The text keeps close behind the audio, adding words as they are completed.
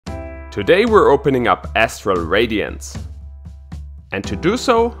Today we're opening up Astral Radiance. And to do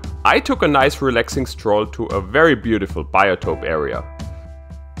so, I took a nice relaxing stroll to a very beautiful biotope area.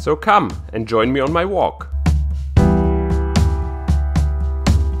 So come and join me on my walk.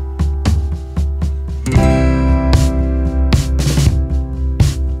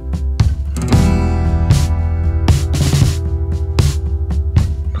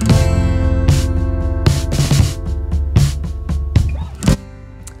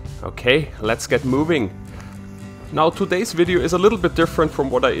 Okay, let's get moving. Now today's video is a little bit different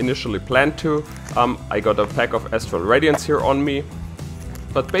from what I initially planned to. I got a pack of Astral Radiance here on me.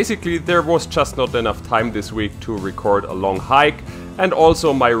 But basically there was just not enough time this week to record a long hike, and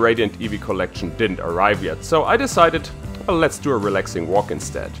also my Radiant EV collection didn't arrive yet. So I decided, well, let's do a relaxing walk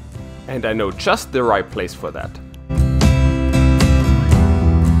instead. And I know just the right place for that.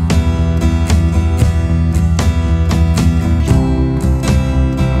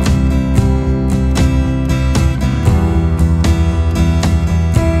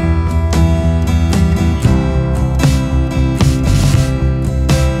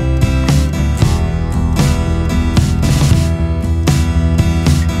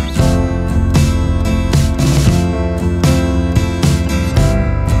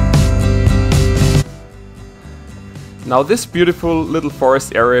 Now this beautiful little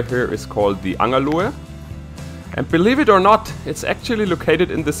forest area here is called the Angerlohe. And believe it or not, it's actually located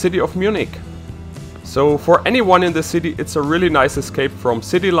in the city of Munich. So for anyone in the city, it's a really nice escape from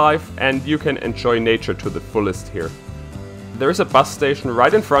city life, and you can enjoy nature to the fullest here. There is a bus station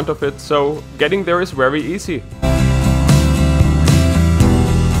right in front of it, so getting there is very easy.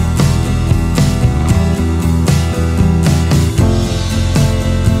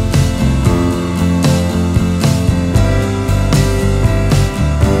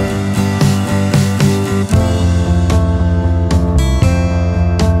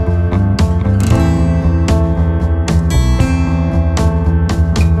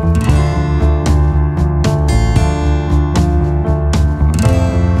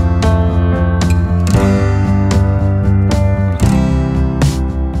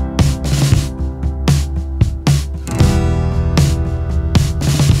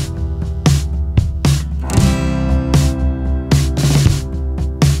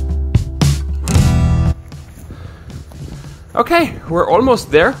 Okay, we're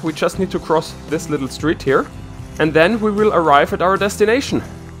almost there. We just need to cross this little street here, and then we will arrive at our destination.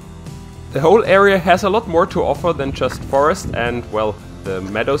 The whole area has a lot more to offer than just forest and, well, the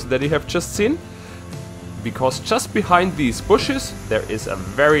meadows that you have just seen. Because just behind these bushes there is a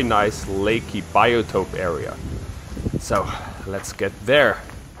very nice lakey biotope area. So, let's get there.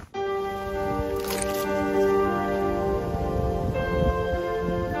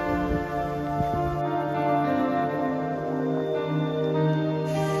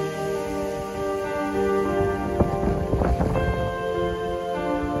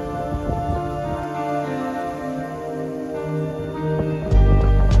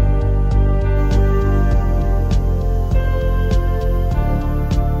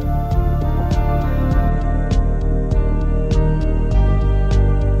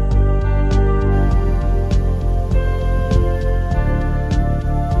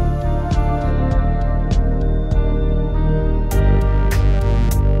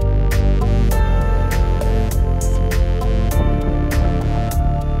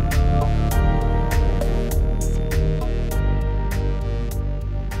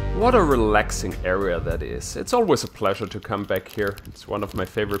 What a relaxing area that is. It's always a pleasure to come back here. It's one of my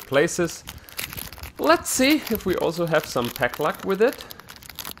favorite places. Let's see if we also have some pack luck with it.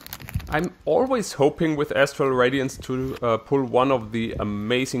 I'm always hoping with Astral Radiance to pull one of the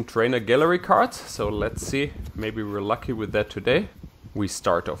amazing trainer gallery cards. So let's see, maybe we're lucky with that today. We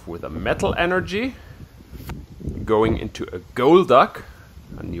start off with a metal energy, going into a Golduck,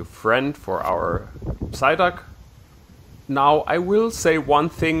 a new friend for our Psyduck. Now, I will say one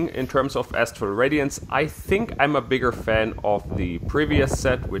thing in terms of Astral Radiance. I think I'm a bigger fan of the previous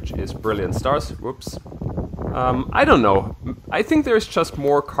set, which is Brilliant Stars. Whoops. I don't know. I think there's just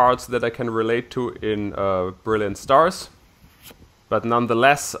more cards that I can relate to in Brilliant Stars. But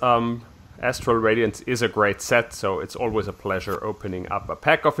nonetheless, Astral Radiance is a great set, so it's always a pleasure opening up a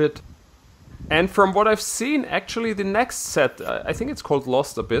pack of it. And from what I've seen, actually the next set, I think it's called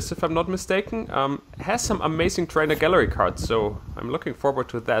Lost Abyss if I'm not mistaken, has some amazing trainer gallery cards, so I'm looking forward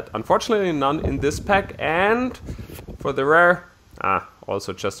to that. Unfortunately none in this pack, and for the rare,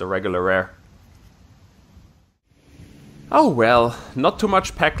 also just a regular rare. Oh well, not too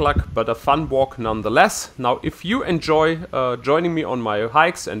much pack luck, but a fun walk nonetheless. Now, if you enjoy joining me on my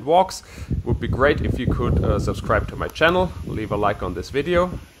hikes and walks, it would be great if you could subscribe to my channel, leave a like on this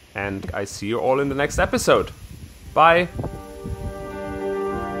video, And I see you all in the next episode. Bye!